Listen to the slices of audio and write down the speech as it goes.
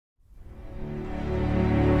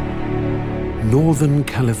Northern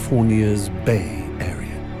California's Bay Area.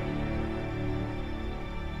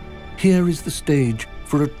 Here is the stage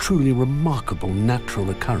for a truly remarkable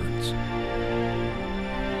natural occurrence.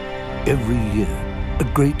 Every year, a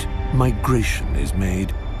great migration is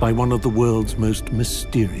made by one of the world's most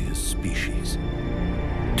mysterious species.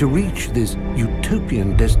 To reach this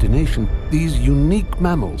utopian destination, these unique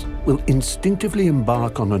mammals will instinctively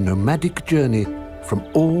embark on a nomadic journey from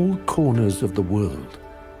all corners of the world.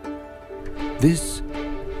 This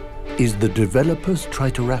is the developer's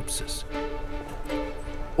Triceratops,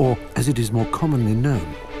 or as it is more commonly known,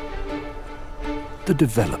 the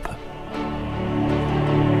developer.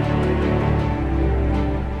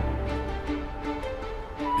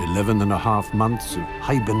 11.5 months of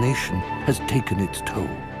hibernation has taken its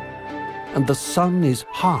toll, and the sun is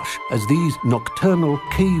harsh as these nocturnal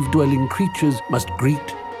cave-dwelling creatures must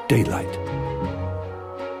greet daylight.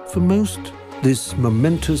 For most, this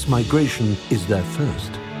momentous migration is their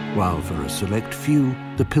first, while for a select few,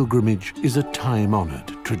 the pilgrimage is a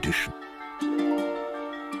time-honored tradition.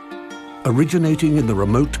 Originating in the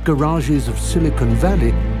remote garages of Silicon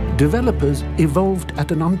Valley, developers evolved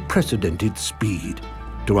at an unprecedented speed.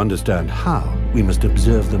 To understand how, we must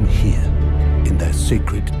observe them here, in their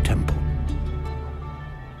sacred temple.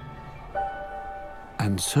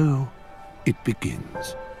 And so, it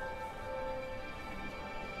begins.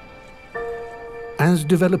 As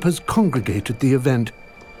developers congregate at the event,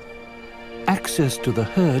 access to the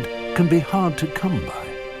herd can be hard to come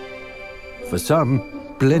by. For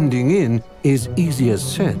some, blending in is easier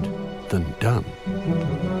said than done.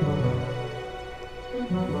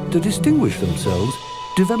 To distinguish themselves,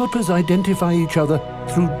 developers identify each other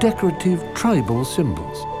through decorative tribal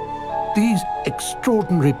symbols. These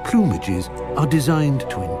extraordinary plumages are designed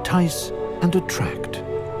to entice and attract.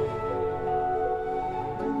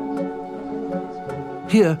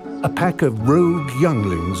 Here, a pack of rogue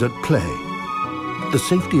younglings at play. The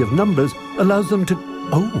safety of numbers allows them to...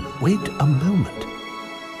 Oh, wait a moment.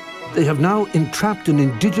 They have now entrapped an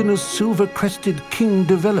indigenous silver-crested king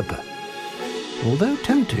developer. Although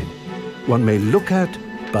tempting, one may look at,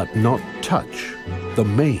 but not touch, the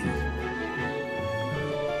mane.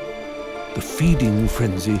 The feeding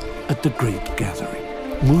frenzy at the great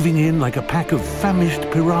gathering. Moving in like a pack of famished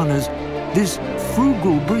piranhas, this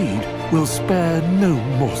frugal breed will spare no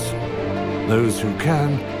morsel. Those who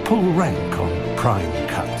can pull rank on prime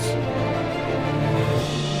cuts.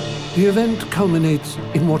 The event culminates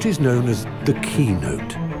in what is known as the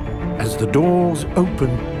keynote. As the doors open,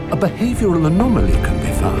 a behavioral anomaly can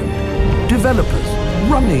be found. Developers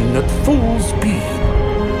running at full speed,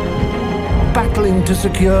 battling to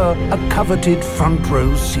secure a coveted front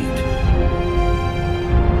row seat.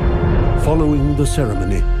 Following the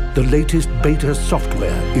ceremony, the latest beta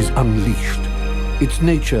software is unleashed. Its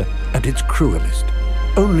nature at its cruelest.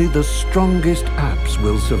 Only the strongest apps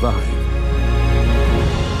will survive.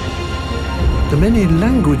 The many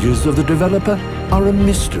languages of the developer are a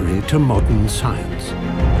mystery to modern science.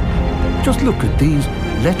 Just look at these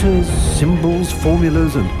letters, symbols,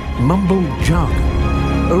 formulas, and mumbled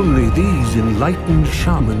jargon. Only these enlightened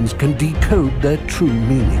shamans can decode their true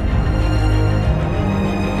meaning.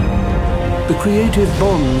 The creative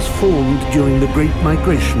bonds formed during the Great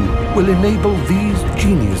Migration will enable these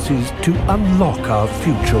geniuses to unlock our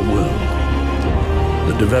future world.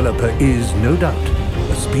 The developer is, no doubt,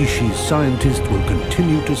 a species scientists will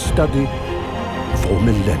continue to study for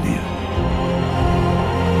millennia.